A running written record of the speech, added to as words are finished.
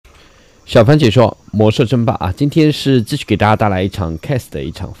小凡解说魔兽争霸啊，今天是继续给大家带来一场 CAS 的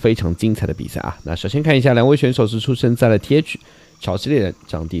一场非常精彩的比赛啊。那首先看一下，两位选手是出生在了 TH 潮汐猎人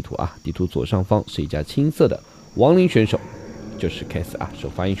这张地图啊，地图左上方是一家青色的亡灵选手，就是 CAS 啊。首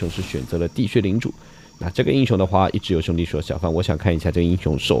发英雄是选择了地穴领主。那这个英雄的话，一直有兄弟说小凡，我想看一下这个英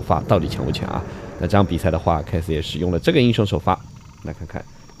雄首发到底强不强啊？那这场比赛的话 ，CAS 也使用了这个英雄首发，来看看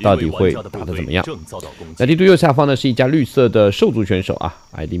到底会打得怎么样？那地图右下方呢是一家绿色的兽族选手啊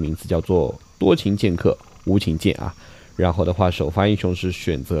 ，ID 名字叫做多情剑客无情剑啊。然后的话，首发英雄是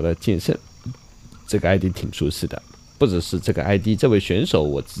选择了剑圣，这个 ID 挺熟悉的，不只是这个 ID， 这位选手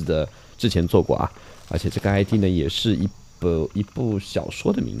我记得之前做过啊，而且这个 ID 呢也是一部小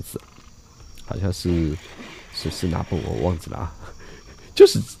说的名字，好像是哪部我忘记了啊，就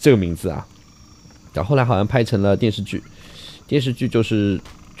是这个名字啊。然后后来好像拍成了电视剧，电视剧就是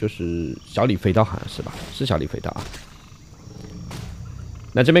小李飞刀，好像是吧？是小李飞刀啊。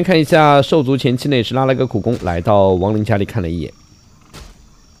那这边看一下，兽族前期呢也是拉了个苦工，来到亡灵家里看了一眼。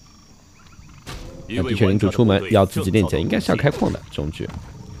那地穴领主出门要自己练级，应该是要开矿的这种局。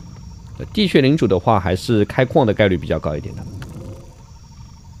地穴领主的话，还是开矿的概率比较高一点的。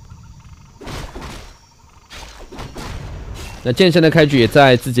那剑圣的开局也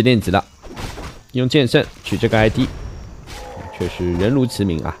在自己练级了，用剑圣取这个 ID。确实人如其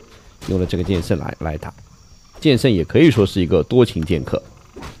名啊，用了这个剑圣来打。剑圣也可以说是一个多情剑客。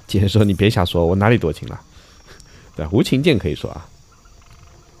剑圣说：“你别瞎说，我哪里多情了？”对，无情剑可以说啊。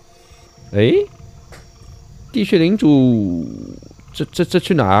哎，地穴领主，这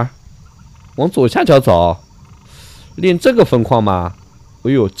去哪儿？往左下角走，练这个分矿吗？哎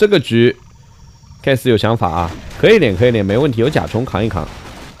呦，这个局 ，CAS 有想法啊，可以练，没问题，有甲虫扛一扛，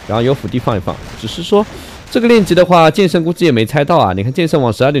然后有辅地放一放，只是说。这个练级的话，剑圣估计也没猜到啊！你看剑圣往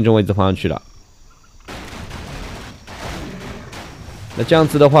12点钟位置方向去了。那这样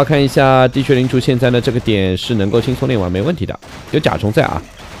子的话，看一下地穴领主现在呢这个点是能够轻松练完，没问题的。有甲虫在啊！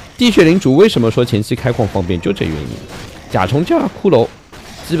地穴领主为什么说前期开矿方便，就这原因。甲虫加骷髅，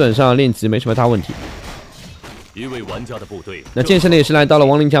基本上练级没什么大问题。一位玩家的部队，那剑圣呢也是来到了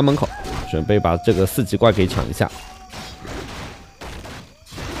亡灵家门口，准备把这个4级怪给抢一下。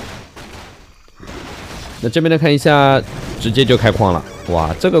那这边呢，看一下，直接就开矿了。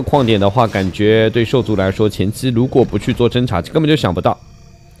哇，这个矿点的话，感觉对兽族来说，前期如果不去做侦查，根本就想不到，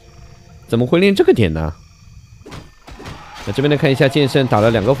怎么会练这个点呢？那这边呢，看一下剑圣打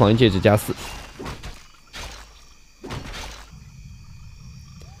了2个防御戒指加4。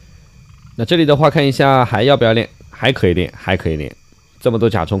那这里的话，看一下还要不要练？还可以练，还可以练。这么多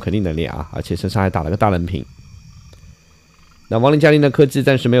甲虫肯定能练啊，而且身上还打了个大人屏。那亡灵家庭的科技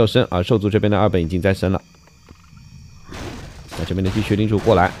暂时没有升，而兽族这边的2本已经在升了。那这边的地穴领主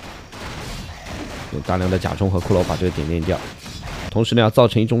过来，用大量的甲虫和骷髅把这个点练掉，同时呢要造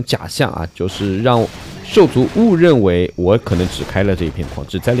成一种假象啊，就是让兽族误认为我可能只开了这一片矿，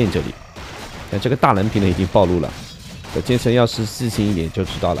只在练这里。但这个大人屏呢已经暴露了，这剑圣要是细心一点就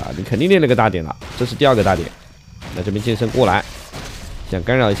知道了，你肯定练了个大点了，这是第2个大点。那这边剑圣过来，想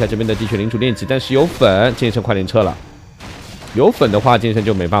干扰一下这边的地穴领主练级，但是有粉，剑圣快点撤了。有粉的话，剑圣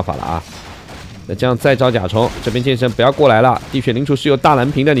就没办法了啊。那这样再找甲虫，这边剑圣不要过来了。地穴领主是有大蓝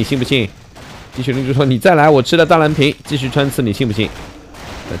屏的，你信不信？地穴领主说：“你再来，我吃了大蓝屏，继续穿刺，你信不信？”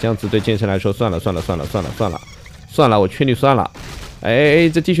那这样子对剑圣来说，算了，我劝你算了。哎，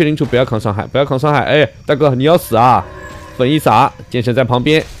这地穴领主不要扛伤害，不要扛伤害。哎，大哥你要死啊！粉一撒，剑圣在旁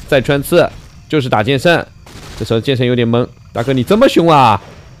边再穿刺，就是打剑圣。这时候剑圣有点懵，大哥你这么凶啊？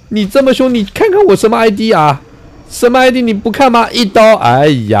你这么凶，你看看我什么 ID 啊？什么 ID 你不看吗？一刀，哎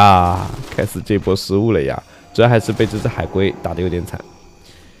呀，开始这波失误了呀！主要还是被这只海龟打得有点惨。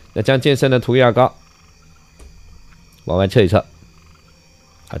那将剑圣的涂鸦膏往外撤一撤，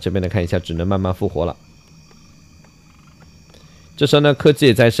啊，这边呢看一下，只能慢慢复活了。这时候呢，科技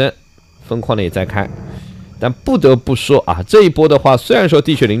也在升，分矿呢也在开，但不得不说啊，这一波的话，虽然说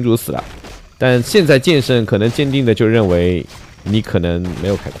地穴领主死了，但现在剑圣可能坚定的就认为你可能没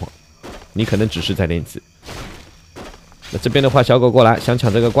有开矿，你可能只是在练级。那这边的话，小狗过来想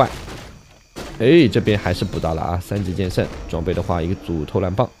抢这个怪，哎，这边还是补到了啊！3级剑圣装备的话，一个组偷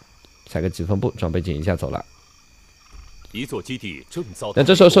懒棒，踩个几分步，装备捡一下走了。一座基地正遭。那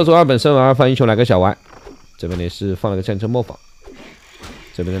这时候兽族2本升完2发英雄来个小歪，这边呢是放了个战争磨坊，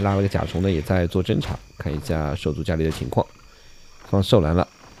这边呢拉了个甲虫呢也在做侦查，看一下兽族家里的情况，放兽栏了。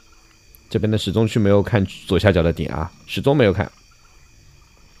这边呢始终去没有看左下角的点啊，始终没有看，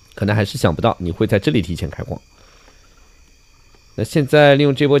可能还是想不到你会在这里提前开矿。那现在利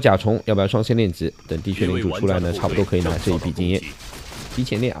用这波甲虫，要不要双线练级？等地穴领主出来呢，差不多可以拿这一笔经验，提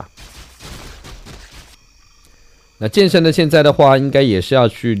前练啊。那剑圣呢，现在的话应该也是要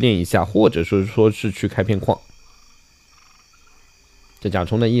去练一下，或者说是去开片矿。这甲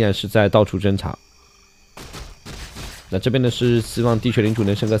虫呢依然是在到处侦查。那这边呢是希望地穴领主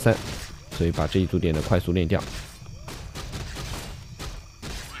能升个3，所以把这一组点呢快速练掉。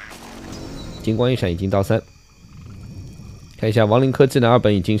金光一闪已经到3，看一下亡灵科技呢2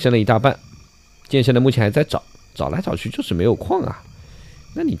本已经升了一大半，剑圣呢目前还在找来找去就是没有矿啊，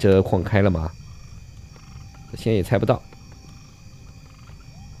那你这矿开了吗？现在也猜不到。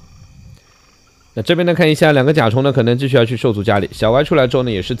那这边呢，看一下2个甲虫呢，可能继续要去兽族家里。小歪出来之后呢，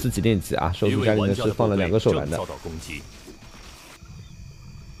也是自己练级啊。兽族家里呢是放了2个手篮的。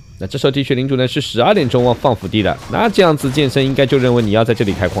那这时候地穴领主呢是12点钟放伏地的，那这样子剑圣应该就认为你要在这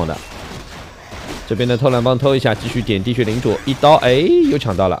里开矿的。这边的偷懒帮偷一下，继续点地穴领主一刀，哎，又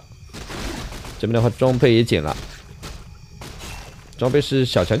抢到了。这边的话装备也捡了。装备是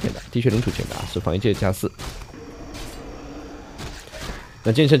小强捡的，地穴领主捡的啊，是防御界加4。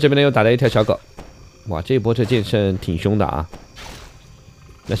那剑圣这边呢又打了一条小狗，哇，这一波这剑圣挺凶的啊。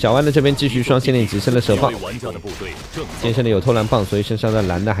那小弯的这边继续双线练级升了蛇棒，剑圣呢有偷蓝棒，所以身上的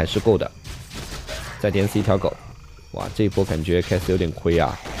蓝的还是够的。再点死一条狗，哇，这一波感觉开始有点亏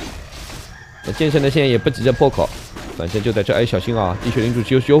啊。那剑圣呢现在也不急着破口，反正就在这，哎，小心啊，地穴领主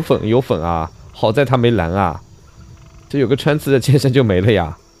有粉啊，好在他没蓝啊。这有个穿刺的剑圣就没了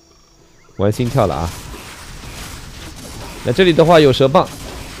呀，玩心跳了啊！那这里的话有蛇棒，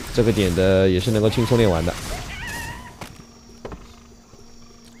这个点的也是能够轻松练完的。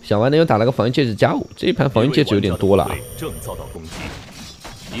小丸呢又打了个防御戒指加5，这一盘防御戒指有点多了啊。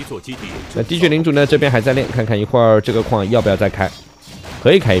那地穴领主呢这边还在练，看看一会儿这个矿要不要再开，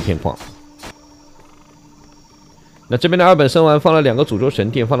可以开一片矿。那这边的2本升完，放了2个诅咒神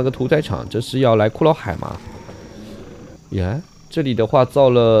殿，放了个屠宰场，这是要来骷髅海吗？呀，这里的话造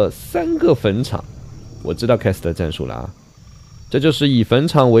了3个坟场，我知道 cast 的战术了啊，这就是以坟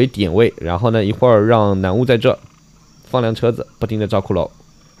场为点位，然后呢一会儿让男巫在这放辆车子，不停的造骷髅，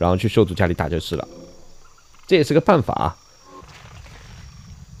然后去兽族家里打就是了，这也是个办法啊。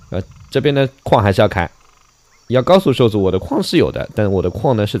这边的矿还是要开，要告诉兽族我的矿是有的，但我的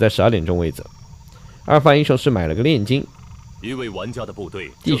矿呢是在12点钟位置。阿尔法英雄是买了个炼金，一位玩家的部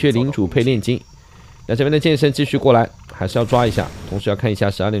队地穴领主配炼金。那这边的剑圣继续过来，还是要抓一下，同时要看一下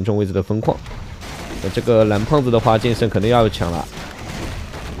12点钟位置的分矿。那这个蓝胖子的话，剑圣可能要抢了。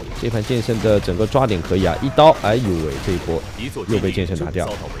这盘剑圣的整个抓点可以啊，一刀，哎呦喂，这一波又被剑圣拿掉。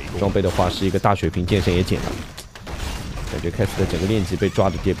装备的话是一个大血瓶，剑圣也捡了。感觉开始的整个练级被抓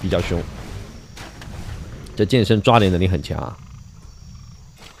的比较凶。这剑圣抓点能力很强啊。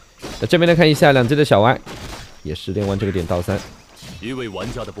那这边来看一下2只的小歪，也是练完这个点到3。一位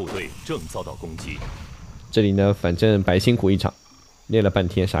玩家的部队正遭到攻击。这里呢，反正白辛苦一场，练了半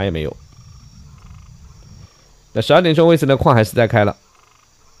天啥也没有。那12点钟位置的矿还是在开了，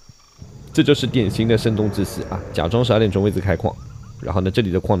这就是典型的声东击西啊！假装12点钟位置开矿，然后呢，这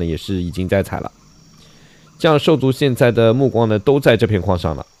里的矿呢也是已经在采了。这样兽族现在的目光呢都在这片矿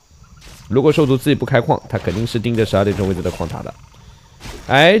上了。如果兽族自己不开矿，他肯定是盯着12点钟位置的矿打的。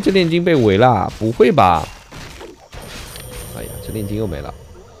哎，这炼金被围了，不会吧？哎呀，这炼金又没了，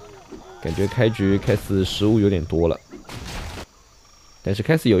感觉开局开始失误有点多了。但是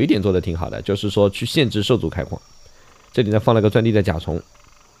开始有一点做的挺好的，就是说去限制兽族开矿。这里呢放了个钻地的甲虫。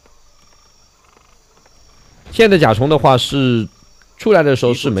现在的甲虫的话是出来的时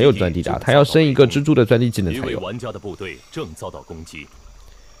候是没有钻地的，它要升一个蜘蛛的钻地技能才有。玩家的部队正遭到攻击。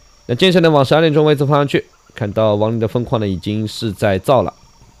那剑圣呢往12点钟位置放上去，看到亡灵的分矿呢已经是在造了，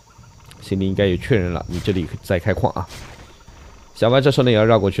心里应该也确认了，你这里在开矿啊。小白这时候呢也要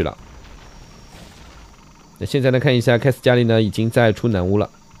绕过去了。那现在呢看一下，凯斯家里呢已经在出男巫了，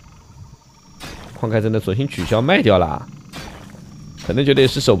矿开真的索性取消卖掉了，可能觉得也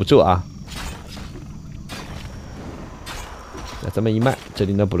是守不住啊。那这么一卖，这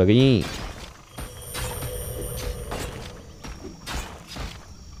里呢补了个阴影。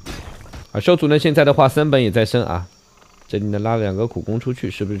而兽族呢现在的话3本也在升啊，这里呢拉了2个苦工出去，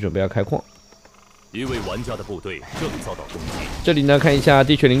是不是准备要开矿？一位玩家的部队正遭到攻击。这里呢看一下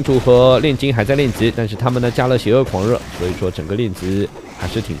地穴领主和炼金还在练级，但是他们呢加了邪恶狂热，所以说整个练级还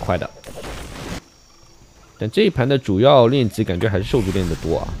是挺快的。但这一盘的主要练级感觉还是兽族练的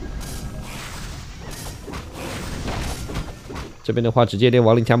多啊。这边的话直接练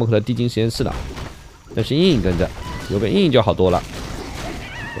亡灵加盟口的地精实验室了，但是阴影跟着，有个阴影就好多了。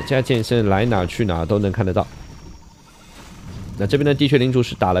这家剑圣来哪去哪都能看得到。那这边的地穴领主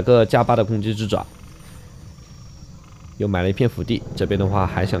是打了个加8的攻击之爪，又买了一片腹地。这边的话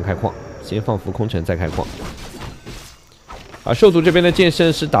还想开矿，先放浮空城再开矿。啊，兽族这边的剑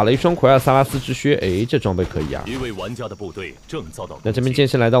圣是打了一双奎尔萨拉斯之靴，哎，这装备可以啊。一位玩家的部队正遭到攻击。那这边剑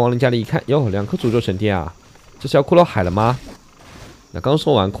圣来到亡灵家里一看，哟，2颗诅咒神殿啊，这是要骷髅海了吗？那刚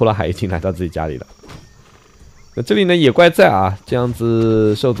说完，骷髅海已经来到自己家里了。那这里呢，野怪在啊，这样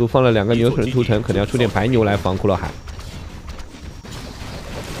子兽族放了2个牛人图腾，可能要出点白牛来防骷髅海。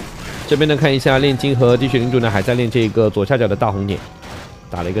这边呢，看一下炼金和地穴领主呢，还在练这个左下角的大红点，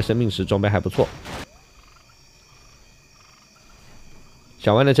打了一个生命石，装备还不错。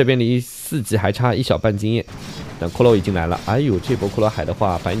小万的这边离4级还差1小半经验，但骷髅已经来了。哎呦，这波骷髅海的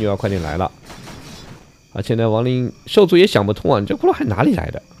话，白牛要快点来了。而且呢，亡灵兽族也想不通啊，你这骷髅海哪里来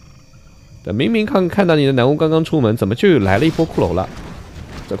的？明明看到你的男巫刚刚出门，怎么就来了一波骷髅了？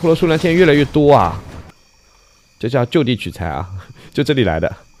这骷髅数量现在越来越多啊！这叫就地取材啊，就这里来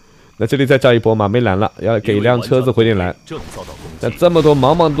的。那这里再造一波嘛，没蓝了，要给一辆车子回点蓝。那这么多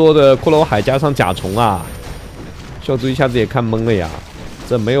茫茫多的骷髅海加上甲虫啊，兽族一下子也看懵了呀。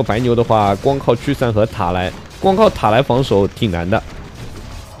这没有白牛的话，光靠驱散和塔来，光靠塔来防守挺难的。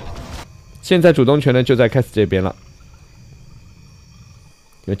现在主动权呢就在开始这边了，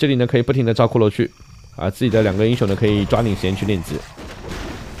因为这里呢可以不停的招骷髅去，而自己的2个英雄呢可以抓紧时间去练级。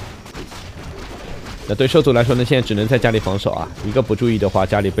那对兽族来说呢，现在只能在家里防守啊，一个不注意的话，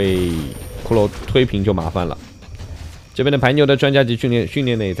家里被骷髅推平就麻烦了。这边的白牛的专家级训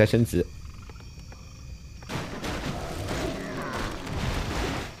练呢也在升级。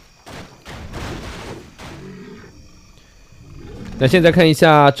那现在看一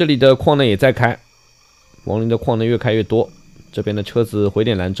下这里的矿呢也在开，亡灵的矿呢越开越多。这边的车子回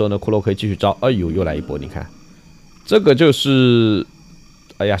点蓝之后呢，骷髅可以继续招。哎呦，又来一波！你看，这个就是，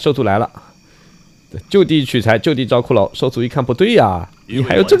哎呀，兽族来了，就地取材，就地招骷髅。兽族一看不对呀，你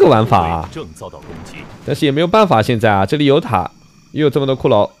还有这个玩法啊？但是也没有办法，现在啊，这里有塔，又有这么多骷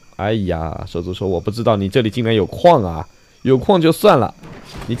髅。哎呀，兽族说我不知道你这里竟然有矿啊，有矿就算了，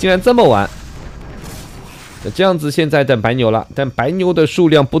你竟然这么玩。那这样子，现在等白牛了，但白牛的数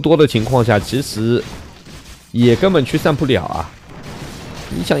量不多的情况下，其实也根本驱散不了啊！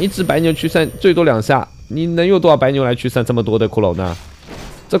你想一只白牛驱散最多2下，你能有多少白牛来驱散这么多的骷髅呢？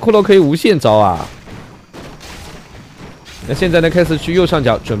这骷髅可以无限招啊！那现在呢，开始去右上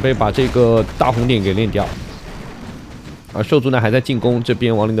角准备把这个大红点给练掉，而兽族呢还在进攻这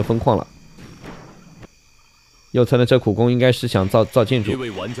边亡灵的分矿了。右侧的这苦工应该是想造建筑、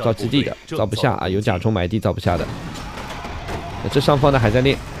造基地的，造不下啊！有甲虫埋地造不下的。那这上方呢还在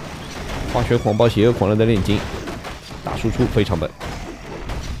练化学狂暴、邪恶狂热的炼金，大输出非常稳。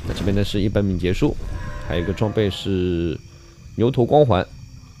那这边呢是一本敏捷书，还有一个装备是牛头光环。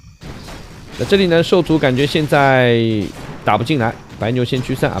那这里呢兽族感觉现在打不进来，白牛先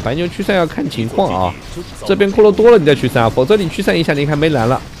驱散啊！白牛驱散要看情况啊，这边骷髅多了你再驱散啊，否则你驱散一下你看没蓝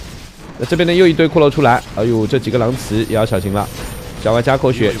了。那这边呢又一堆骷髅出来，哎呦，这几个狼骑也要小心了。小外加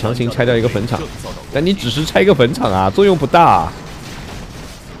口血，强行拆掉一个坟场，但你只是拆一个坟场啊，作用不大啊。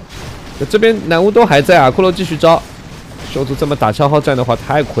那这边男巫都还在啊，骷髅继续招。兽族这么打消耗战的话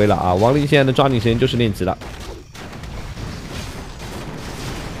太亏了啊！亡灵现在的抓紧时间就是练级了。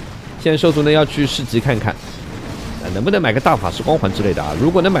现在兽族呢要去市集看看，能不能买个大法师光环之类的啊？如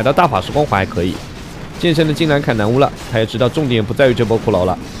果能买到大法师光环还可以。剑圣呢进来砍男巫了，他也知道重点不在于这波骷髅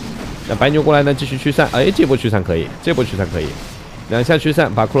了。那白牛过来呢，继续驱散，哎，这波驱散可以，这波驱散可以，2下驱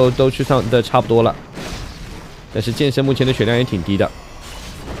散把骷髅都驱散的差不多了。但是剑圣目前的血量也挺低的，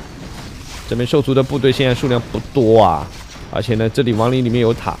这边兽族的部队现在数量不多啊，而且呢，这里亡灵里面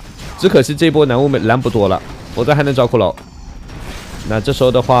有塔，只可惜这波男巫蓝不多了，否则还能招骷髅。那这时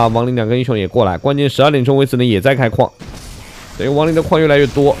候的话，亡灵2个英雄也过来，关键12点钟为止呢也在开矿，等于亡灵的矿越来越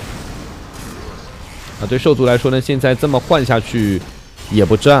多。啊，对兽族来说呢，现在这么换下去也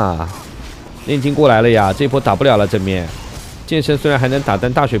不赚啊。炼金过来了呀，这波打不了了。正面剑圣虽然还能打，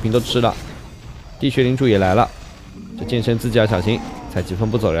但大血瓶都吃了。地穴领主也来了，这剑圣自己要小心，才几分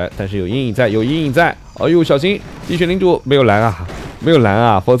不走人，但是有阴影在，有阴影在。哎呦，小心！地穴领主没有蓝啊，没有蓝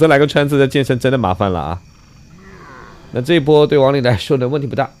啊，否则来个穿刺的剑圣真的麻烦了啊。那这一波对亡灵来说的问题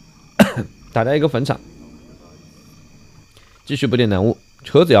不大，打掉一个坟场，继续补点男巫，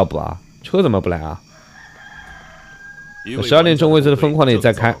车子要补啊，车怎么不来啊？12点钟位置的分矿呢也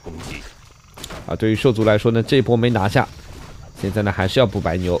在开啊。对于兽族来说呢，这一波没拿下，现在呢还是要补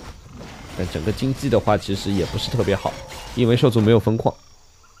白牛，但整个经济的话其实也不是特别好，因为兽族没有分矿。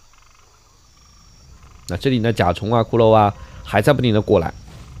那这里呢甲虫啊、骷髅啊还在不停的过来，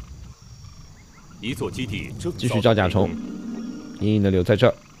一座基地继续造甲虫，隐隐的留在这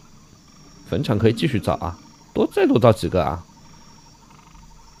儿，坟场可以继续造啊，再多造几个啊。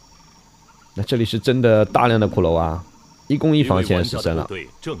那这里是真的大量的骷髅啊。1攻1防现在是升了，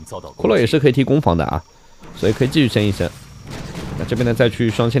骷髅也是可以提攻防的啊，所以可以继续升一升。那这边呢再去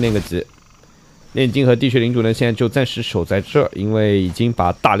双线练个级。炼金和地穴领主呢现在就暂时守在这儿，因为已经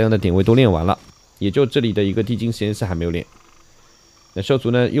把大量的点位都练完了，也就这里的一个地精实验室还没有练。那兽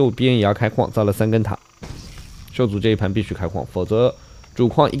族呢右边也要开矿，造了3根塔。兽族这一盘必须开矿，否则主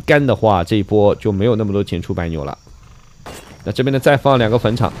矿一干的话，这一波就没有那么多钱出白牛了。那这边呢再放2个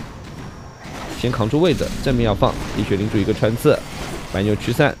坟场，先扛住位置，正面要放地穴领主一个穿刺，白牛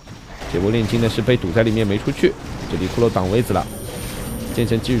驱散。这波炼金呢是被堵在里面没出去，这里骷髅挡位子了，剑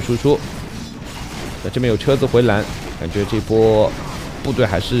神继续输出。那这边有车子回蓝，感觉这波部队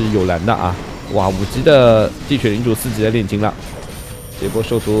还是有蓝的啊！哇，5级的地穴领主4级的炼金了，这波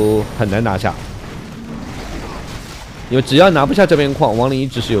兽族很难拿下。因为只要拿不下这边矿，亡灵一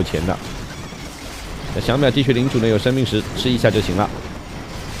直是有钱的。那想秒地穴领主呢有生命石，吃一下就行了。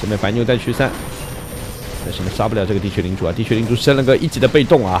这边白牛在驱散，但是呢杀不了这个地穴领主啊！地穴领主升了个1级的被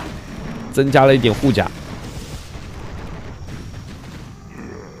动啊，增加了一点护甲。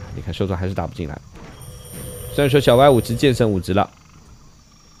你看兽族还是打不进来。虽然说小歪5级剑圣5级了，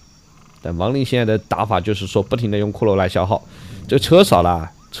但亡灵现在的打法就是说不停的用骷髅来消耗。这车少了，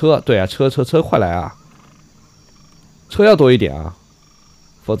对啊，车快来啊！车要多一点啊，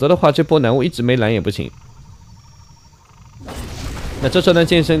否则的话这波男巫一直没蓝也不行。那这时候呢，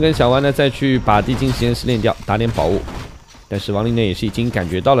剑圣跟小歪呢再去把地精实验室练掉，打点宝物。但是亡灵呢也是已经感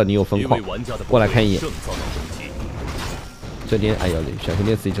觉到了你有疯狂，过来看一眼。这边哎呦，小心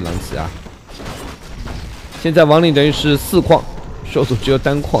点死一只狼骑啊！现在亡灵等于是4矿，兽族只有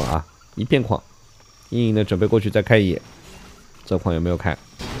单矿啊，1片矿。阴影呢准备过去再开一眼，这矿有没有开？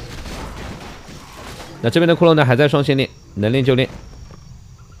那这边的骷髅呢还在双线练，能练就练。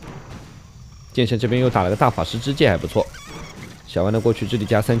剑圣这边又打了个大法师之戒，还不错。小弯呢过去这里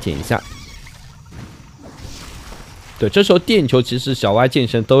加3减一下。对，这时候电球其实小歪剑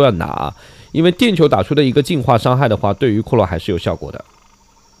圣都要拿啊，因为电球打出的一个净化伤害的话，对于骷髅还是有效果的。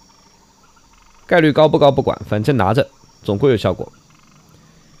概率高不高不管，反正拿着总归有效果。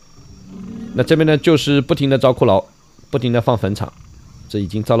那这边呢就是不停的招骷髅，不停的放坟场，这已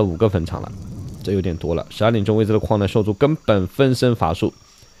经造了5个坟场了。这有点多了，12点钟位置的矿呢，兽族根本分身乏术。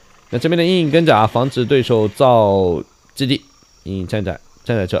那这边的阴影跟着啊，防止对手造基地。阴影站在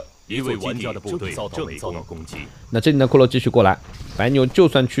这，一位玩家的部队正遭到攻击。那这里的骷髅继续过来，白牛就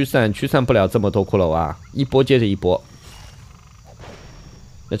算驱散不了这么多骷髅啊，一波接着一波。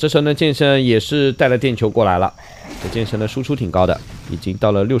那这时候呢，剑圣也是带了电球过来了。这剑圣的输出挺高的，已经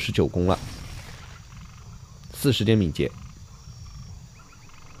到了69攻了，40点敏捷。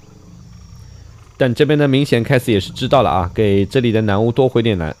但这边呢，明显开始也是知道了啊，给这里的男巫多回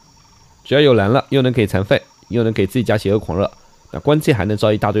点蓝，只要有蓝了，又能给残废，又能给自己加邪恶狂热，那关机还能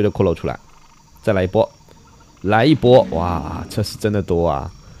招一大堆的骷髅出来，再来一波，哇，这是真的多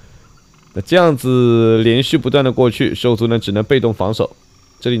啊！那这样子连续不断的过去，兽族呢只能被动防守。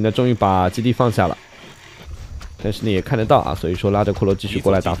这里呢终于把基地放下了，但是呢也看得到啊，所以说拉着骷髅继续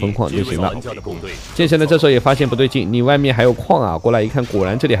过来打分矿就行了。剑神呢这时候也发现不对劲，你外面还有矿啊，过来一看，果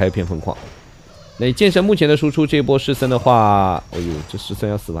然这里还有片分矿。那剑神目前的输出，这一波尸僧的话，哎呦，这尸僧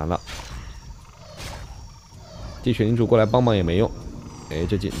要死完了。地血领主过来帮忙也没用。哎，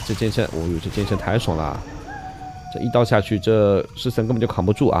这剑圣，哦呦，这剑圣太爽了啊！这一刀下去，这尸僧根本就扛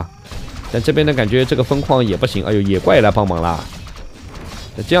不住啊。但这边呢，感觉这个分矿也不行，哎呦，野怪也来帮忙啦。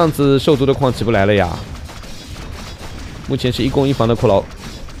那这样子兽族的矿起不来了呀。目前是1攻1防的骷髅。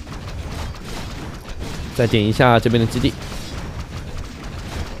再点一下这边的基地。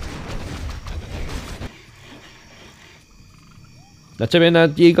那这边呢，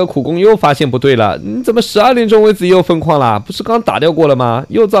第一个苦工又发现不对了，你怎么12点钟位置又分矿了？不是刚打掉过了吗？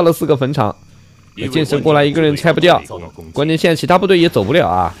又造了4个坟场。剑神过来一个人拆不掉，关键现在其他部队也走不了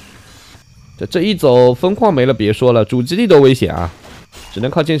啊。这一走分矿没了，别说了，主基地都危险啊，只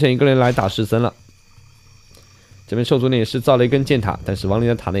能靠剑神一个人来打尸僧了。这边兽族呢也是造了一根箭塔，但是亡灵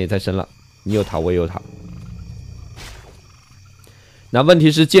的塔呢也在升了，你有塔我也有塔。那问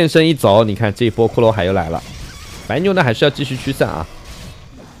题是剑神一走，你看这一波骷髅海又来了。白牛呢还是要继续驱散啊。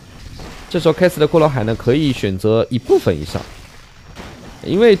这时候开始的骷髅海呢可以选择一部分以上，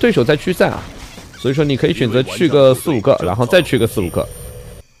因为对手在驱散啊，所以说你可以选择去个4、5个，然后再去个4、5个，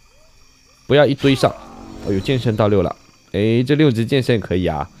不要一堆上。哦呦，剑圣到6了，哎，这6级剑圣也可以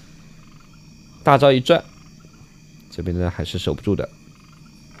啊。大招一转，这边呢还是守不住的。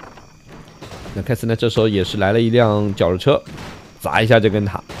那开始呢这时候也是来了一辆绞肉车，砸一下这根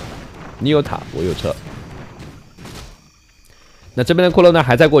塔。你有塔，我有车。那这边的骷髅呢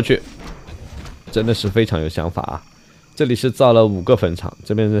还在过去，真的是非常有想法啊！这里是造了5个坟场，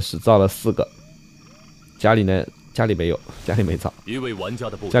这边呢是造了4个。家里呢，家里没有，家里没造，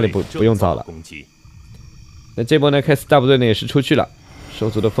家里不用造了。那那这波呢，开始大部队呢也是出去了，兽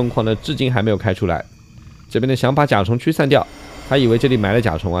族的疯狂呢至今还没有开出来。这边呢想把甲虫驱散掉，他以为这里埋了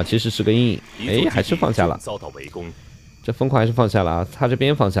甲虫啊，其实是个阴影。哎，还是放下了。这疯狂还是放下了啊，他这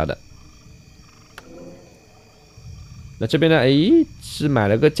边放下的。那这边呢，哎，是买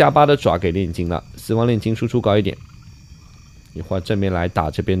了个加8的爪给炼金了，死亡炼金输出高一点。一会儿正面来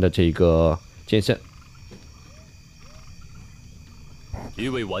打这边的这个剑圣。一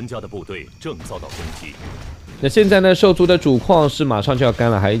位玩家的部队正遭到攻击。那现在呢，兽族的主矿是马上就要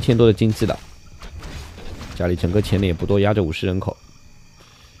干了，还1000多的经济了。家里整个钱呢也不多，压着50人口。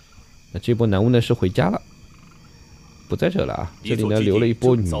那这波男巫呢是回家了，不在这了啊。这里呢留了一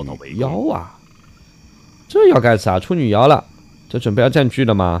波女妖啊，这要干啥？出女妖了，这准备要占据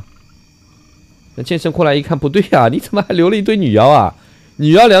了吗？那剑圣过来一看，不对啊，你怎么还留了一堆女妖啊？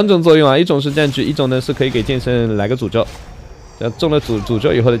女妖2种作用啊，一种是占据，一种呢是可以给剑圣来个诅咒。中了诅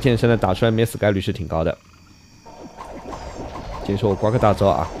咒以后的剑圣呢，打出来灭死概率是挺高的。先说我刮个大招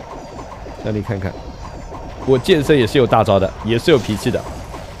啊，让你看看，我剑圣也是有大招的，也是有脾气的。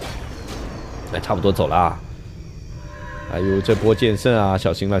哎，差不多走了啊。哎呦，这波剑圣啊，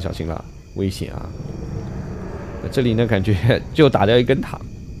小心了，小心了，危险啊！那这里呢，感觉就打掉一根塔，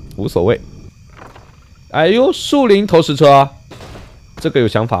无所谓。哎呦，树林投石车，这个有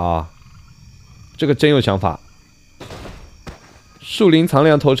想法啊，这个真有想法。树林藏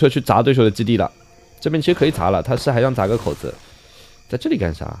粮投车去砸对手的基地了，这边其实可以砸了，他是还想砸个口子，在这里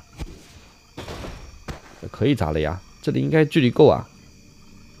干啥？可以砸了呀，这里应该距离够啊。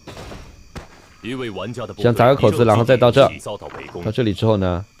想砸个口子，然后再到这，到这里之后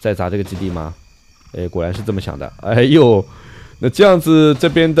呢，再砸这个基地吗？哎，果然是这么想的。哎呦，那这样子这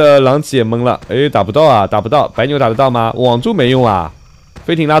边的狼骑也懵了，哎，打不到啊，打不到，白牛打得到吗？网住没用啊，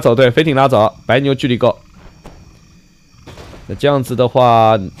飞艇拉走，对，飞艇拉走，白牛距离够。那这样子的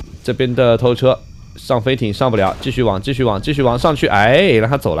话，这边的偷车上飞艇上不了，继续往上去，哎，让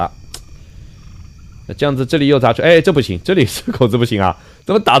他走了。那这样子这里又砸出，哎，这不行，这里是口子不行啊，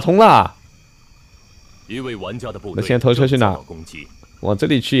怎么打通了？那现在偷车去哪？往这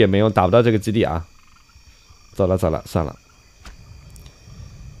里去也没用，打不到这个基地啊。走了，算了。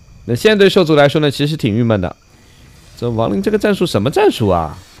那现在对兽族来说呢，其实挺郁闷的。这亡灵这个战术什么战术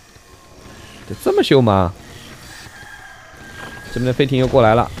啊？这么秀吗？这边的飞艇又过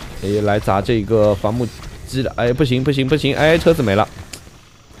来了，哎，来砸这个伐木机了，哎，不行，哎，车子没了，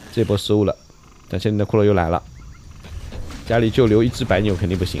这波失误了。但现在的骷髅又来了，家里就留一只白牛肯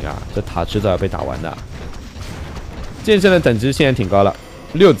定不行啊，这塔迟早要被打完的。剑圣的等级现在挺高了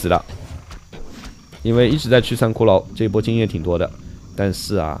，6级了，因为一直在驱散骷髅，这一波经验挺多的。但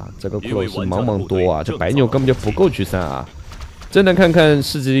是啊，这个骷髅是茫茫多啊，这白牛根本就不够驱散啊。真的看看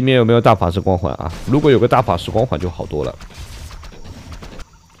市集里面有没有大法师光环啊，如果有个大法师光环就好多了。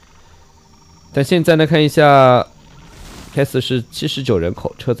但现在呢，看一下 ，Cass 是79人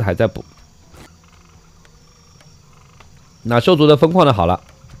口，车子还在补。那兽族的疯狂的好了，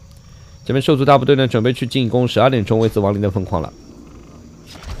这边兽族大部队呢准备去进攻12点钟位置亡灵的疯狂了。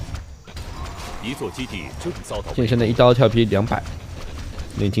一座基地正遭到剑圣的一刀跳劈200，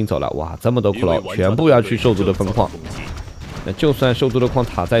炼金走了，哇，这么多骷髅全部要去兽族的疯狂。那就算兽族的矿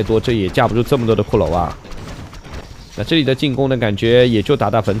塔再多，这也架不住这么多的骷髅啊。那这里的进攻呢，感觉也就打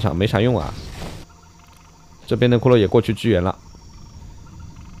打坟场，没啥用啊。这边的骷髅也过去支援了。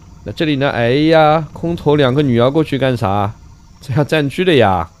那这里呢？哎呀，空投2个女妖过去干啥？这要占据了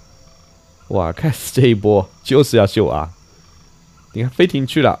呀！哇，开始这一波就是要秀啊！你看飞艇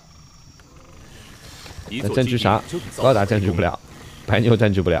去了，那占据啥？高达占据不了，白牛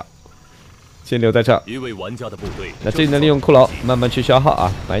占据不了，先留在这。那这里呢，利用骷髅慢慢去消耗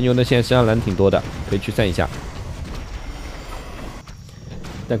啊。白牛呢，现在身上蓝挺多的，可以驱散一下。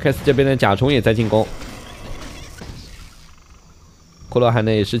但开始这边的甲虫也在进攻。骷髅海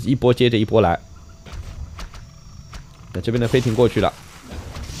呢也是一波接着一波来，那这边的飞艇过去了，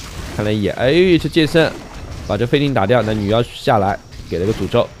看了一眼，哎，这剑圣把这飞艇打掉，那女妖下来给了个诅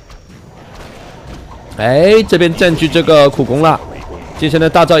咒，哎，这边占据这个苦工了，剑圣的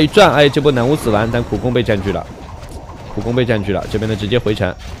大招一转，哎，这波男巫死完，但苦工被占据了，这边呢直接回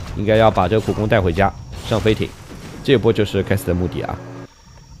城，应该要把这个苦工带回家，上飞艇，这波就是开始的目的啊。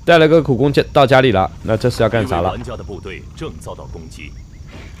带了个苦工到家里了，那这是要干啥了？玩家的部队正遭到攻击，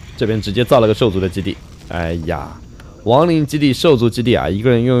这边直接造了个兽族的基地。哎呀，亡灵基地、兽族基地啊，一个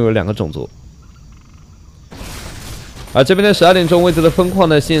人拥有2个种族。而这边的12点钟位置的分矿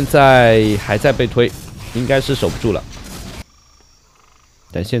呢，现在还在被推，应该是守不住了。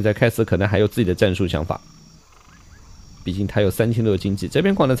但现在开斯可能还有自己的战术想法，毕竟他有3000多的经济。这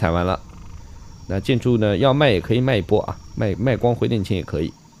边矿呢采完了，那建筑呢要卖也可以卖一波啊，卖光回点钱也可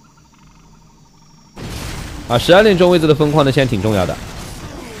以。啊，12点钟位置的分矿呢，现在挺重要的。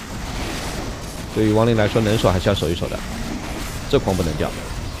对于亡灵来说，能守还是要守一守的，这矿不能掉。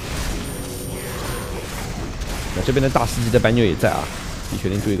那这边的大司机的白牛也在啊，地血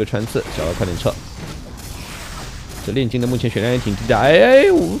领主一个穿刺，小妖快点撤。这炼金的目前血量也挺低的，哎，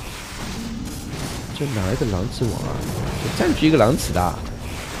我这哪来的狼之王啊？这占据一个狼池的，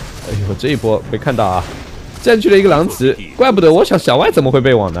哎呦，这一波没看到啊，占据了一个狼池，怪不得我想小歪怎么会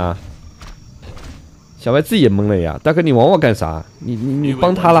被网呢？小歪自己也懵了呀，大哥你网我干啥？你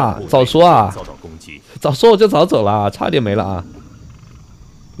帮他啦，早说啊！早说我就早走了，差点没了啊！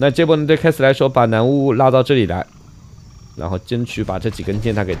那这波呢，对开始来说，把男巫拉到这里来，然后争取把这几根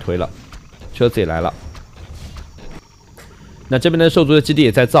箭塔给推了，车子也来了。那这边的兽族的基地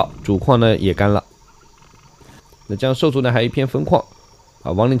也在造，主矿呢也干了。那这样兽族呢还有一片分矿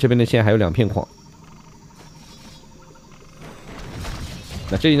啊，亡灵这边呢现在还有2片矿。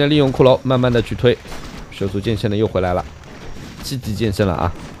那这里呢利用骷髅慢慢的去推，兽族剑圣呢又回来了，7级剑圣了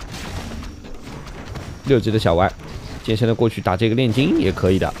啊，6级的小歪。剑圣的过去打这个炼金也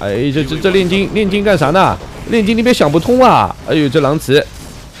可以的，哎，这炼金干啥呢？炼金那边想不通啊！哎呦，这狼池，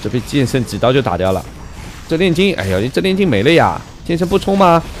这被剑圣几刀就打掉了。这炼金，哎呀，这炼金没了呀！剑圣不冲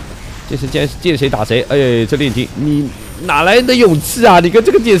吗？剑圣竟然是见谁打谁！哎，这炼金，你哪来的勇气啊？你跟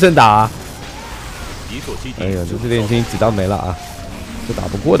这个剑圣打？哎呀，这炼金几刀没了啊！这打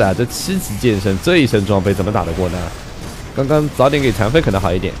不过的，这7级剑圣这一身装备怎么打得过呢？刚刚早点给残废可能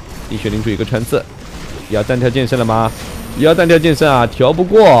好一点。地血领主一个穿刺。要单挑剑圣了吗？要单挑剑圣啊，调不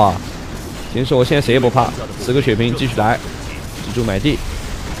过。先说我现在谁也不怕，10个血瓶继续来，蜘蛛买地。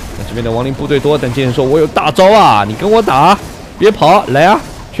那这边的亡灵部队多，但剑圣说我有大招啊，你跟我打，别跑，来啊，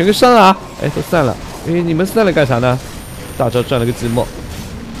全个上啊！哎，都散了，哎，你们散了干啥呢？大招赚了个寂寞。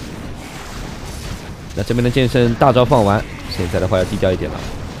那这边的剑圣大招放完，现在的话要低调一点了。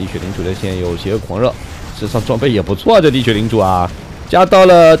地血领主的现在有邪恶狂热，身上装备也不错啊，这地血领主啊。加到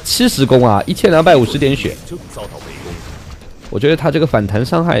了70攻啊，1250点血。我觉得他这个反弹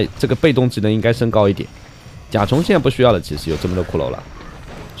伤害，这个被动技能应该升高一点。甲虫现在不需要了，其实有这么多骷髅了，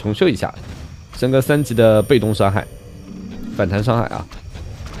重秀一下，升个3级的被动伤害，反弹伤害啊，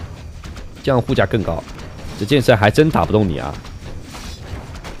这样护甲更高。这剑圣还真打不动你啊，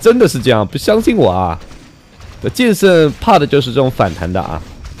真的是这样，不相信我啊？剑圣怕的就是这种反弹的啊。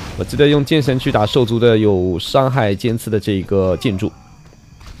我记得用剑神去打兽族的有伤害尖刺的这个建筑，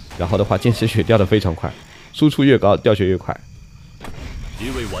然后的话剑神血掉的非常快，输出越高掉血越快。一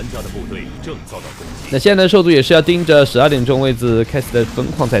位玩家的部队正遭到攻击。那现在的兽族也是要盯着12点钟位置开始的分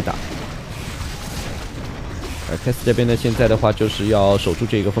矿在打。开始这边呢，现在的话就是要守住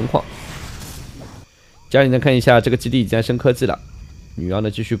这个分矿。家里呢看一下这个基地已经在升科技了，女妖呢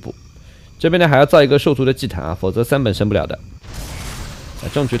继续补。这边呢还要造一个兽族的祭坛啊，否则3本升不了的。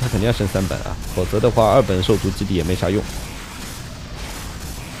正局他肯定要升3本啊，否则的话2本兽族基地也没啥用。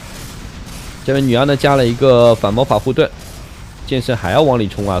这边女妖呢加了一个反魔法护盾，剑圣还要往里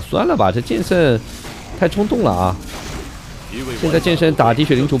冲啊，算了吧，这剑圣太冲动了啊！现在剑圣打滴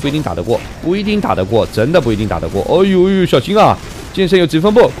血领主不一定打得过，不一定打得过，真的不一定打得过。哦呦呦，小心啊！剑圣有几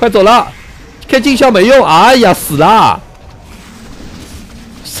分步，快走了，开劲效没用，哎呀死了！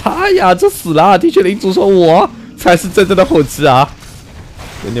啥呀，这死了！滴血领主说我才是真正的后期啊！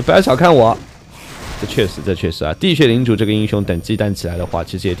你不要小看我，这确实啊！地血领主这个英雄等鸡蛋起来的话，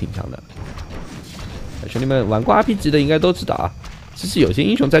其实也挺强的。兄弟们玩过 RPG 的应该都知道啊，其实有些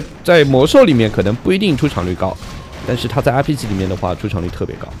英雄在魔兽里面可能不一定出场率高，但是他在 RPG 里面的话出场率特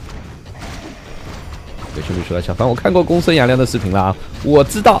别高。对兄弟说了，小凡我看过公孙阳亮的视频了啊，我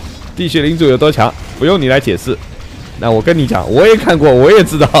知道地血领主有多强，不用你来解释。那我跟你讲，我也看过，我也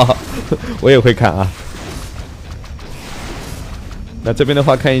知道，我也会看啊。那这边的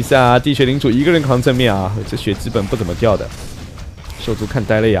话，看一下地血领主一个人扛正面啊，这血基本不怎么掉的。兽族看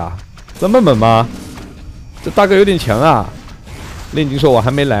呆了呀，这么猛吗？这大哥有点强啊！炼金说：“我还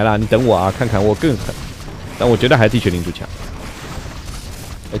没来啦，你等我啊，看看我更狠。”但我觉得还是地血领主强。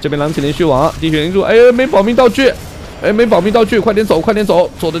哎，这边狼起连续王，地血领主，哎，没保命道具，哎，没保命道具，快点走，快点走，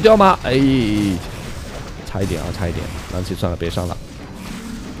走得掉吗？哎，差一点啊，差一点，狼起算了，别上了。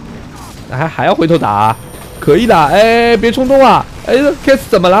还要回头打啊？可以的，哎，别冲动啊！哎，开始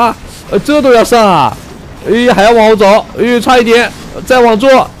怎么了？这都要上啊！哎，还要往后走，哎，差一点，再往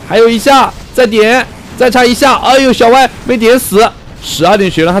坐，还有一下，再点，再差一下，哎呦，小歪没点死，12点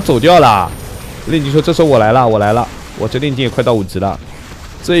血让他走掉了。炼金说：“这时候我来了，我来了，我这炼金也快到5级了。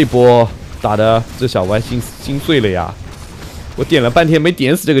这一波打的这小歪心碎了呀！我点了半天没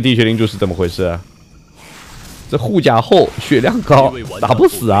点死这个地血领主是怎么回事？这护甲厚，血量高，打不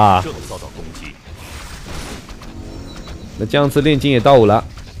死啊！”那这样子炼金也到5了，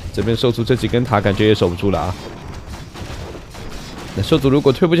这边兽族这几根塔感觉也守不住了啊。那兽族如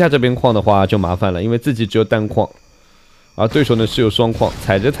果推不下这边矿的话，就麻烦了，因为自己只有单矿，而对手呢是有双矿，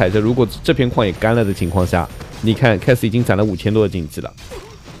踩着踩着，如果这片矿也干了的情况下，你看开始已经攒了5000多的经济了，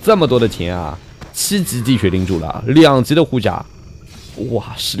这么多的钱啊！7级地穴领主了，2级的护甲，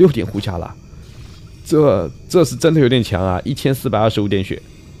哇，16点护甲了，这是真的有点强啊！1425点血，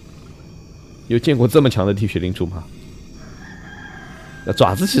有见过这么强的地穴领主吗？那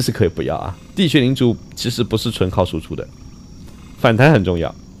爪子其实可以不要啊，地穴领主其实不是纯靠输出的，反弹很重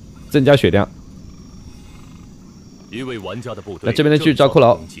要，增加血量。一位玩家的部队，那这边的继续招骷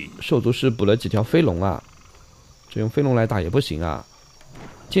髅，兽族是补了几条飞龙啊，这用飞龙来打也不行啊。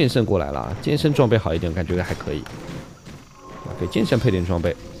剑圣过来了，剑圣装备好一点，感觉还可以，给剑圣配点装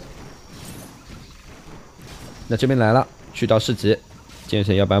备。那这边来了，去到市集，剑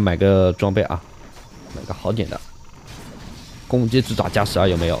圣要不要买个装备啊？买个好点的，攻击之爪加12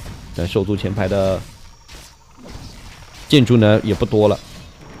有没有？但兽族前排的建筑呢也不多了。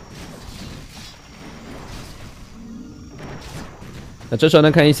那这时候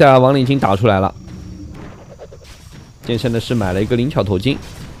呢，看一下亡灵已经打出来了。剑圣呢是买了一个灵巧头巾，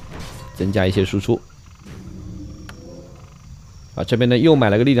增加一些输出。啊，这边呢又买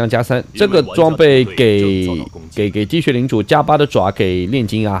了个力量加3，这个装备给地穴领主加8的爪给炼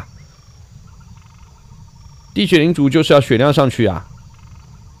金啊。地穴领主就是要血量上去啊。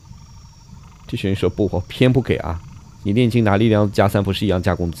地穴领主不，我偏不给啊！你炼金拿力量加3不是一样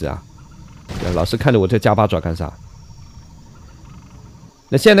加工资啊？老是看着我这加8爪干啥？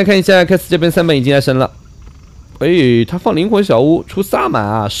那现在看一下 K4 这边3本已经在升了。哎，他放灵魂小屋出萨满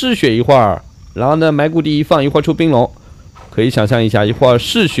啊，嗜血一会儿，然后呢埋骨第一放一会儿出冰龙，可以想象一下一会儿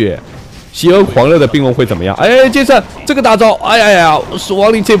嗜血邪恶狂热的冰龙会怎么样？哎，剑圣这个大招，哎呀呀，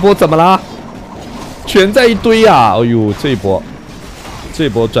亡灵这波怎么啦？全在一堆呀！哎呦，这一波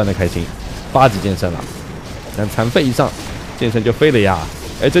赚得开心，8级剑圣了，但残废一上，剑圣就飞了呀！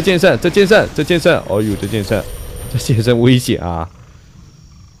哎，这剑圣，哦呦，这剑圣危险啊！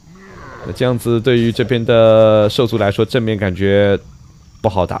那这样子对于这边的兽族来说，正面感觉不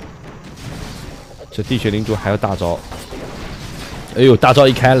好打。这地穴领主还有大招，哎呦，大招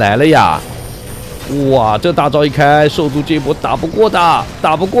一开来了呀！哇，这大招一开，兽族这一波打不过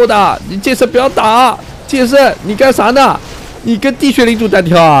的，你剑圣不要打，剑圣你干啥呢？你跟地穴领主单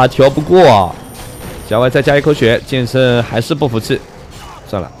挑啊，挑不过。小歪再加一口血，剑圣还是不服气，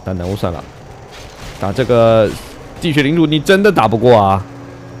算了，打男巫算了，打这个地穴领主你真的打不过啊！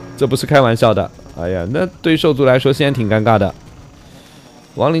这不是开玩笑的，哎呀，那对兽族来说现在挺尴尬的。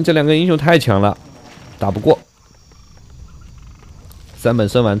亡灵这2个英雄太强了，打不过。3本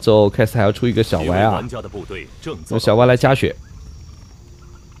升完之后，开始还要出一个小歪啊，用小歪来加血。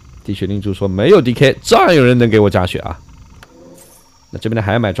地穴领主说没有 DK， 照样有人能给我加血啊。那这边呢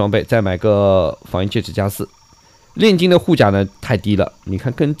还要买装备，再买个防御戒指加4。炼金的护甲呢太低了，你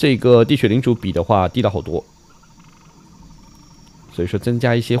看跟这个地穴领主比的话，低了好多。所以说增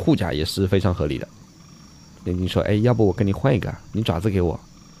加一些护甲也是非常合理的。炼金说：“哎，要不我跟你换一个，你爪子给我，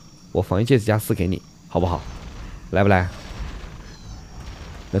我防御戒指加4给你，好不好？来不来？”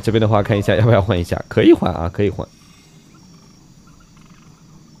那这边的话，看一下要不要换一下，可以换啊，可以换。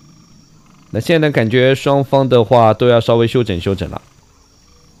那现在感觉双方的话都要稍微休整了。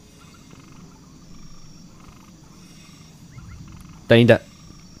等一等。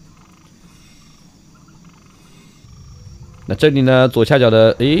那这里呢，左下角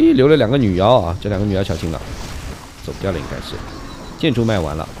的留了2个女妖啊，这2个女妖小心了，走不掉了应该是。建筑卖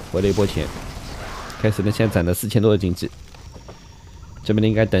完了，回了一波钱，开始呢现在攒了4000多的经济。这边呢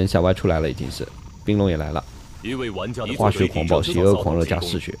应该等小歪出来了，已经是冰龙也来了。化学狂暴、邪恶狂热加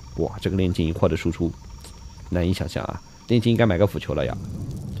嗜血，哇，这个炼金一块的输出难以想象啊！炼金应该买个辅球了呀，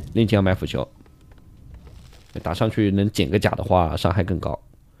炼金要买辅球，打上去能减个甲的话，伤害更高。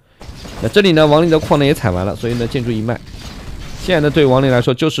那这里呢，亡灵的矿呢也采完了，所以呢建筑一卖。现在呢，对亡灵来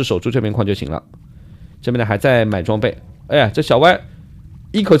说就是守住这边矿就行了。这边呢还在买装备。哎呀，这小歪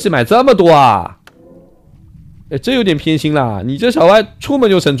一口气买这么多啊！哎，这有点偏心啦！你这小歪出门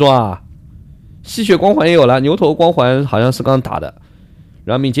就神装啊！吸血光环也有了，牛头光环好像是刚打的，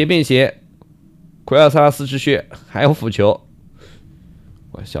然后敏捷便携，奎尔萨拉斯之血，还有辅球。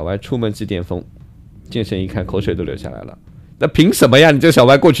哇，小歪出门即巅峰，剑圣一看口水都流下来了。那凭什么呀？你这个小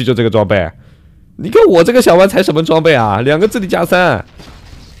歪过去就这个装备？你看我这个小歪才什么装备啊？2个智力加3。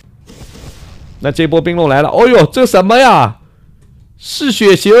那这波冰龙来了，哦呦，这什么呀？嗜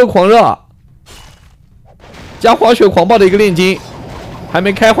血邪恶狂热，加化血狂暴的一个炼金，还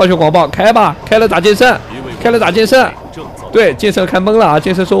没开化血狂暴，开吧，开了打剑圣，对，剑圣看懵了啊！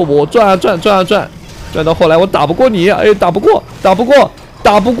剑圣说：“我转啊转，转到后来我打不过你，哎，打不过，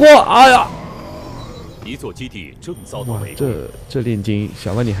打不过，哎呀！一座基地正遭到围攻。这炼金，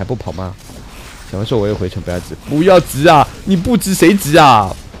小万你还不跑吗？小万说我也回城，不要急，不要急啊！你不急谁急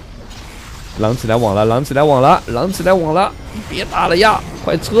啊？狼起来网了，狼起来网了，狼起来网了！你别打了呀，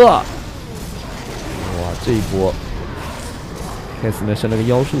快撤！哇，这一波，开始呢升了个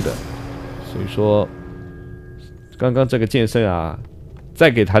妖术的，所以说，刚刚这个剑圣啊，再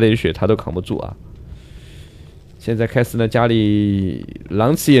给他点血他都扛不住啊。现在开始呢家里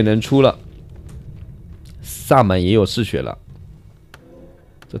狼骑也能出了，萨满也有嗜血了，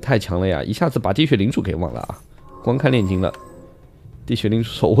这太强了呀！一下子把地穴领主给忘了啊，光看炼金了。地穴领主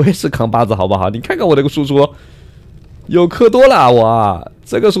说：“我也是扛8子，好不好？你看看我这个输出，有氪多了我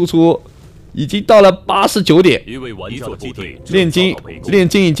这个输出已经到了89点，炼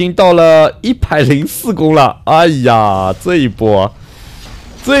金已经到了104攻了。哎呀，这一波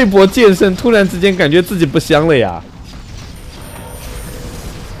剑圣突然之间感觉自己不香了呀！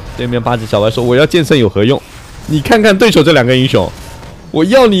对面8级小白说：我要剑圣有何用？你看看对手这2个英雄，我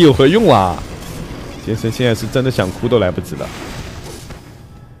要你有何用啊？剑圣现在是真的想哭都来不及了。”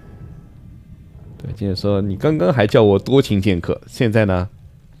对，剑圣说：“你刚刚还叫我多情剑客，现在呢？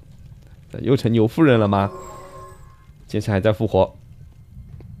又成牛夫人了吗？”剑圣还在复活，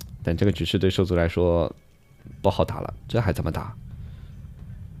但这个局势对兽族来说不好打了，这还怎么打？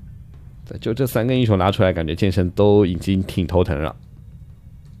就这3个英雄拿出来，感觉剑圣都已经挺头疼了。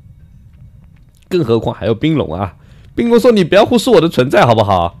更何况还有冰龙啊！冰龙说：“你不要忽视我的存在，好不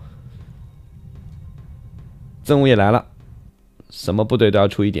好？”真武也来了，什么部队都要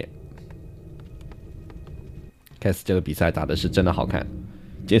出一点。开始这个比赛打的是真的好看。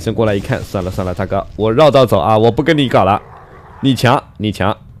剑圣过来一看，算了算了，大哥，我绕道走啊，我不跟你搞了，你强你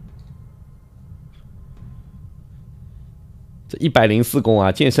强。这104攻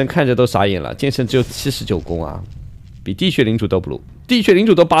啊，剑圣看着都傻眼了。剑圣只有79攻啊，比地穴领主都不如，地穴领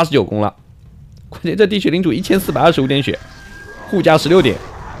主都89攻了。关键这地穴领主1425点血，护加16点，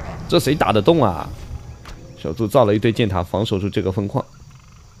这谁打得动啊？小猪造了一堆箭塔防守住这个分矿。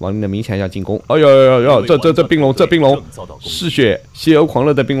亡灵的明显要进攻，哎呦呦呦！这冰龙，嗜血邪恶狂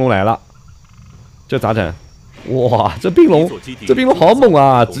热的冰龙来了，这咋整？哇，这冰龙好猛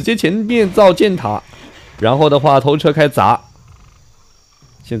啊！直接前面造箭塔，然后的话头车开砸。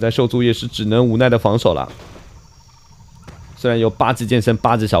现在兽族也是只能无奈的防守了。虽然有8级剑圣、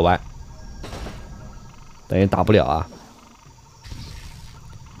8级小歪，但也打不了啊。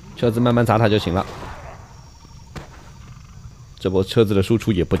车子慢慢砸塔就行了。这波车子的输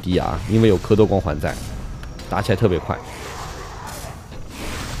出也不低啊，因为有科多光环在，打起来特别快。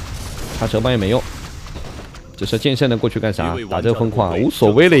他蛇棒也没用，这是剑圣的过去干啥？打这个分矿无所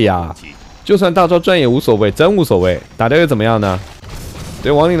谓了呀，就算大招赚也无所谓，真无所谓。打掉又怎么样呢？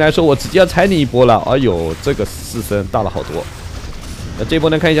对亡灵来说，我直接要踩你一波了。哎呦，这个4升大了好多。那这波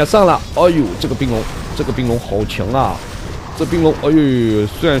呢？看一下上了。哎呦，这个冰龙好强啊！这冰龙，哎呦，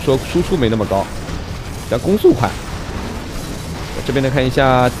虽然说输出没那么高，但攻速快。这边呢，看一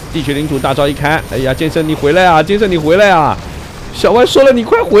下地穴领主大招一开，哎呀，剑圣你回来啊！剑圣你回来啊！小歪说了，你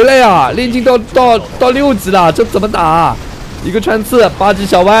快回来呀！炼金到6级了，这怎么打啊？一个穿刺，8级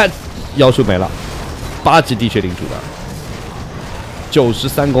小歪，妖术没了，8级地穴领主的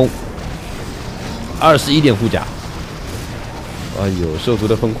93攻，21点护甲。哎呦，兽族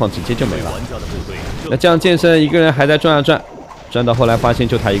的分矿直接就没了。那这样剑圣一个人还在转啊转，转到后来发现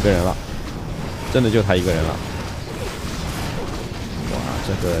就他一个人了，真的就他一个人了。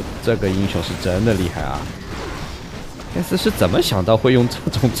这个英雄是真的厉害啊 ！S 是怎么想到会用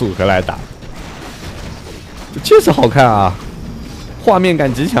这种组合来打？确实好看啊，画面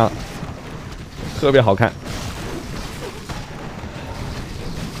感极强，特别好看。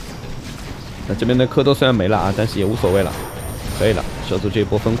那这边的科多虽然没了啊，但是也无所谓了，可以了。兽族这一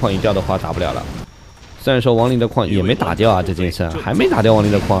波分矿一掉的话打不了了。虽然说亡灵的矿也没打掉啊，这件事还没打掉亡灵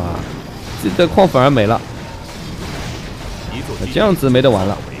的矿啊，自己的矿反而没了。这样子没得玩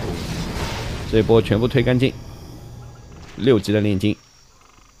了，这一波全部推干净。6级的炼金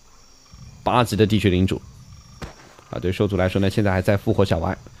，8级的地穴领主啊，对兽族来说呢，现在还在复活小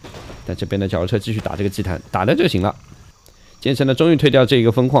歪，但这边的绞肉车继续打这个祭坛，打掉就行了。剑圣呢，终于推掉这一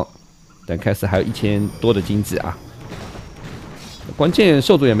个分矿，但开始还有1000多的经济啊。关键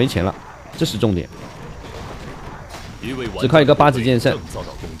兽族也没钱了，这是重点。只靠一个8级剑圣，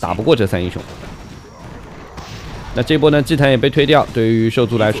打不过这3英雄。那这波呢，祭坛也被推掉，对于兽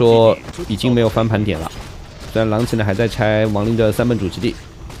族来说已经没有翻盘点了。虽然狼骑呢还在拆亡灵的3本主基地，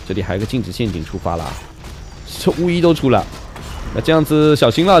这里还有个禁止陷阱触发了，这巫医都出了。那这样子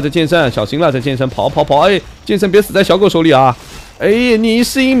小心了，这剑圣，小心了，这剑圣，跑！哎，剑圣别死在小狗手里啊！哎，你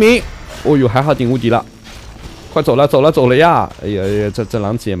是一名，哦呦，还好顶无敌了。快走了呀！哎呀，这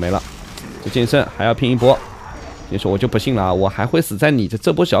狼藉也没了，这剑圣还要拼一波。剑圣我就不信了啊，我还会死在你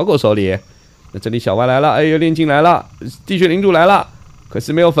这波小狗手里。那这里小歪来了，哎呦，炼金来了，地穴领主来了，可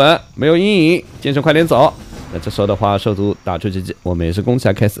惜没有粉，没有阴影。剑圣快点走。那这时候的话，兽族打出GG，我们也是恭喜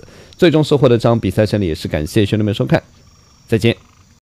他开始，最终收获的这场比赛胜利，也是感谢兄弟们收看，再见。